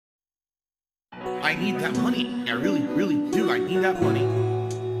I need that money. I really, really do. I need that money.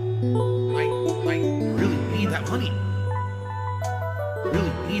 I really need that money.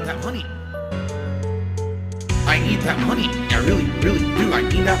 Really need that money. I need that money. I really, really do. I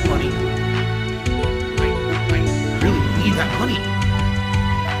need that money. I really need that money.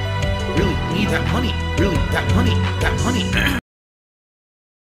 Really need that money. Really, that money. That money.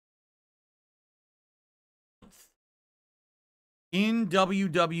 In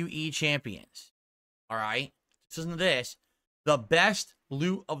WWE Champions. All right. Listen to this. The best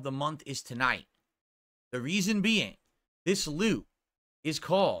loot of the month is tonight. The reason being, this loot is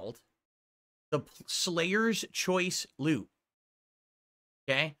called the Slayer's Choice loot.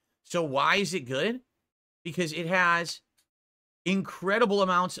 Okay. So why is it good? Because it has incredible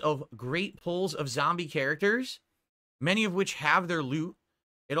amounts of great pulls of zombie characters, many of which have their loot.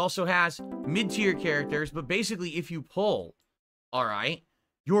 It also has mid-tier characters, but basically if you pull, all right,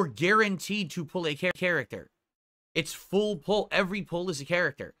 you're guaranteed to pull a character. It's full pull. Every pull is a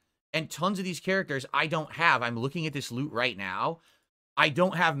character. And tons of these characters I don't have. I'm looking at this loot right now. I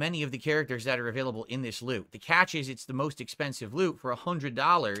don't have many of the characters that are available in this loot. The catch is it's the most expensive loot. For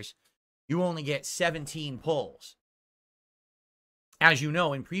 $100, you only get 17 pulls. As you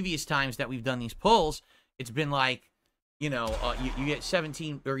know, in previous times that we've done these pulls, it's been like, you know, you get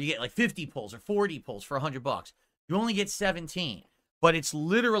 17, or you get like 50 pulls or 40 pulls for $100. You only get 17, but it's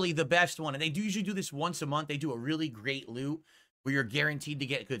literally the best one. And they do usually do this once a month. They do a really great loot where you're guaranteed to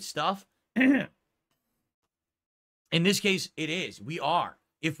get good stuff. In this case, it is. We are,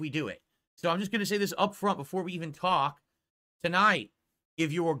 if we do it. So I'm just going to say this up front before we even talk. Tonight,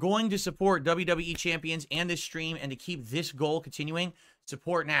 if you are going to support WWE Champions and this stream and to keep this goal continuing,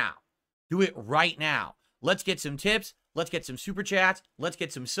 support now. Do it right now. Let's get some tips. Let's get some super chats. Let's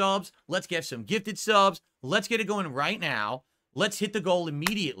get some subs. Let's get some gifted subs. Let's get it going right now. Let's hit the goal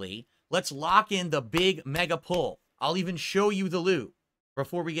immediately. Let's lock in the big mega pull. I'll even show you the loot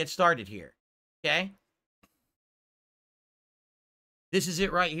before we get started here. Okay? This is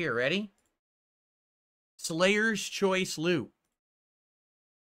it right here. Ready? Slayer's Choice loot.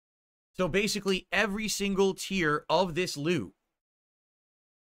 So basically, every single tier of this loot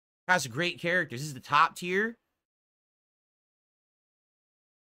has great characters. This is the top tier.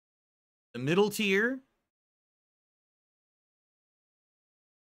 The middle tier.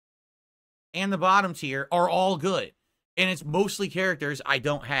 And the bottom tier are all good. And it's mostly characters I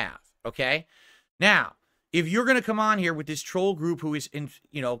don't have. Okay? Now, if you're going to come on here with this troll group who is,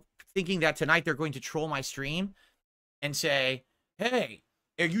 thinking that tonight they're going to troll my stream and say, hey,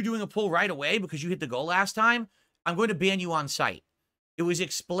 are you doing a pull right away because you hit the goal last time? I'm going to ban you on site. It was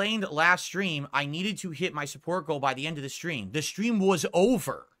explained last stream I needed to hit my support goal by the end of the stream. The stream was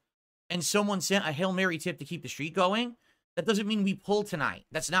over, and someone sent a Hail Mary tip to keep the streak going. That doesn't mean we pull tonight.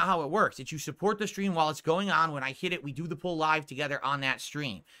 That's not how it works. It's you support the stream while it's going on. When I hit it, we do the pull live together on that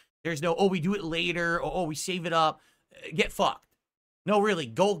stream. There's no, oh, we do it later, or oh, we save it up. Get fucked. No, really,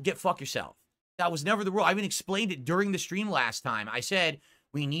 go get fuck yourself. That was never the rule. I even explained it during the stream last time. I said,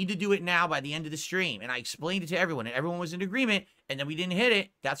 we need to do it now by the end of the stream. And I explained it to everyone, and everyone was in agreement, and then we didn't hit it.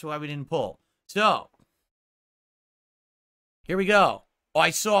 That's why we didn't pull. So, here we go. Oh, I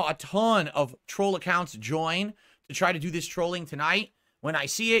saw a ton of troll accounts join to try to do this trolling tonight. When I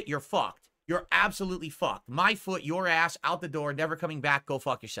see it, you're fucked. You're absolutely fucked. My foot, your ass, out the door, never coming back. Go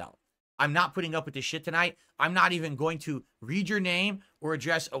fuck yourself. I'm not putting up with this shit tonight. I'm not even going to read your name or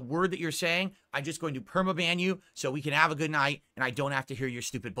address a word that you're saying. I'm just going to permaban you so we can have a good night and I don't have to hear your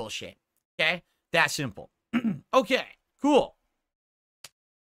stupid bullshit. Okay? That simple. Okay, cool.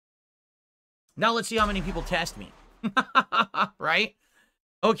 Now let's see how many people test me. Right?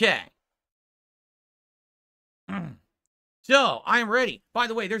 Okay. So, I'm ready. By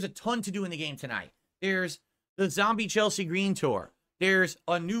the way, there's a ton to do in the game tonight. There's the Zombie Chelsea Green Tour. There's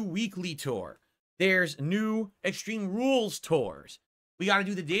a new weekly tour. There's new Extreme Rules tours. We got to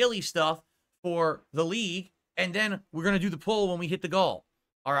do the daily stuff for the league, and then we're going to do the pull when we hit the goal.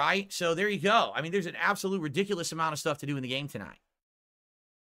 All right? So there you go. I mean, there's an absolute ridiculous amount of stuff to do in the game tonight.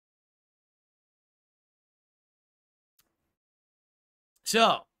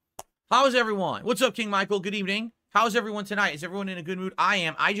 So, how is everyone? What's up, King Michael? Good evening. How's everyone tonight? Is everyone in a good mood? I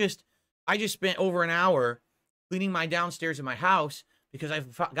am. I just spent over an hour cleaning my downstairs in my house because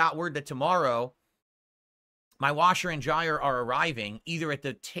I've got word that tomorrow my washer and dryer are arriving either at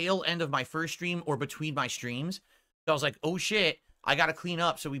the tail end of my first stream or between my streams. So I was like, oh shit, I got to clean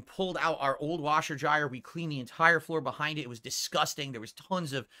up. So we pulled out our old washer dryer. We cleaned the entire floor behind it. It was disgusting. There was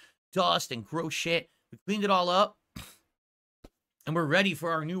tons of dust and gross shit. We cleaned it all up. And we're ready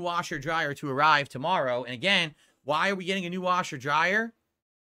for our new washer dryer to arrive tomorrow. And again, why are we getting a new washer dryer?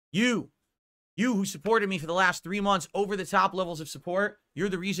 You You who supported me for the last 3 months, over the top levels of support, you're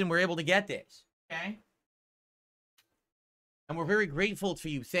the reason we're able to get this. Okay? And we're very grateful to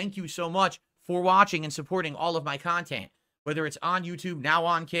you. Thank you so much for watching and supporting all of my content. Whether it's on YouTube, now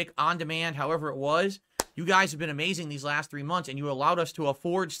on Kick, on demand, however it was. You guys have been amazing these last 3 months, and you allowed us to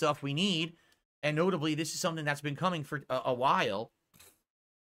afford stuff we need. And notably, this is something that's been coming for a while.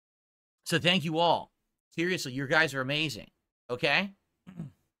 So thank you all. Seriously, you guys are amazing. Okay?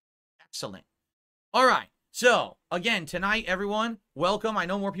 Excellent. All right. So, again, tonight, everyone, welcome. I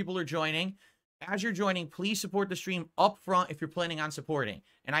know more people are joining. As you're joining, please support the stream up front if you're planning on supporting.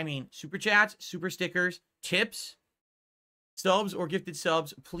 And I mean super chats, super stickers, tips, subs, or gifted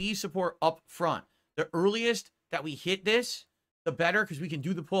subs. Please support up front. The earliest that we hit this, the better, because we can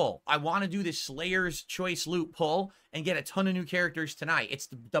do the pull. I want to do this Slayer's Choice loot pull and get a ton of new characters tonight. It's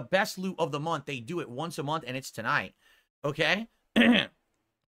the best loot of the month. They do it once a month, and it's tonight. Okay?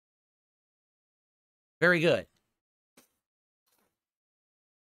 Very good.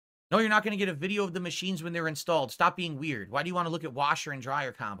 No, you're not going to get a video of the machines when they're installed. Stop being weird. Why do you want to look at washer and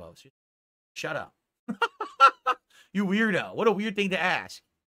dryer combos? Shut up. You weirdo. What a weird thing to ask.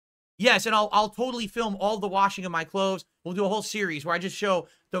 Yes, and I'll totally film all the washing of my clothes. We'll do a whole series where I just show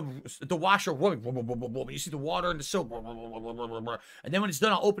the washer. You see the water and the soap. And then when it's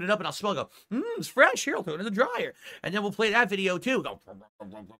done, I'll open it up and I'll smell it. Go, it's fresh. Here, I'll throw it in the dryer. And then we'll play that video too. Go,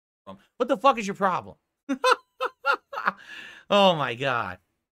 what the fuck is your problem? Oh my God.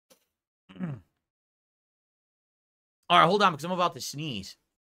 All right, hold on, because I'm about to sneeze.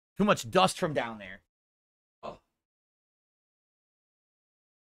 Too much dust from down there. Oh.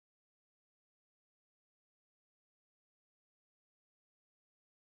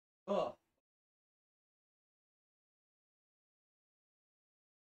 Oh.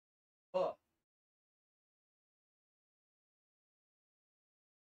 Oh.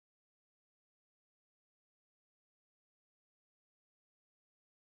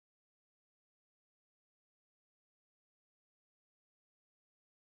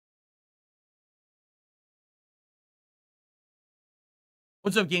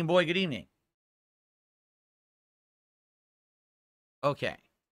 What's up, Game Boy? Good evening. Okay.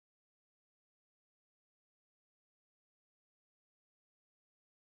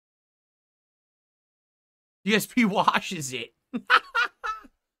 DSP washes it.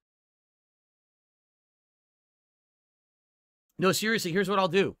 No, seriously, here's what I'll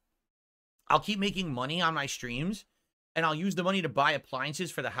do. I'll keep making money on my streams, and I'll use the money to buy appliances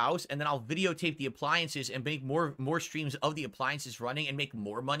for the house, and then I'll videotape the appliances and make more streams of the appliances running and make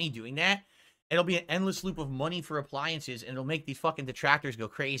more money doing that. It'll be an endless loop of money for appliances, and it'll make these fucking detractors go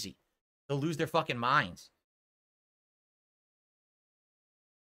crazy. They'll lose their fucking minds.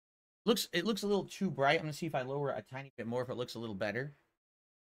 It looks a little too bright. I'm going to see if I lower a tiny bit more if it looks a little better.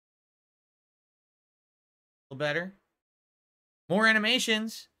 A little better. More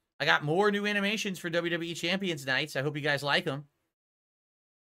animations. I got more new animations for WWE Champions Nights. I hope you guys like them.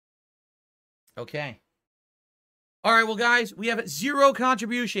 Okay. All right, well, guys, we have 0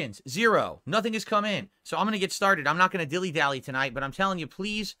 contributions. 0. Nothing has come in. So I'm going to get started. I'm not going to dilly-dally tonight, but I'm telling you,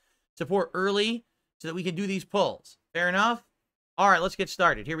 please support early so that we can do these pulls. Fair enough? All right, let's get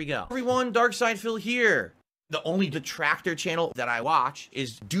started. Here we go. Everyone, Darkside Phil here. The only detractor channel that I watch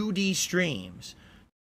is Doody Streams.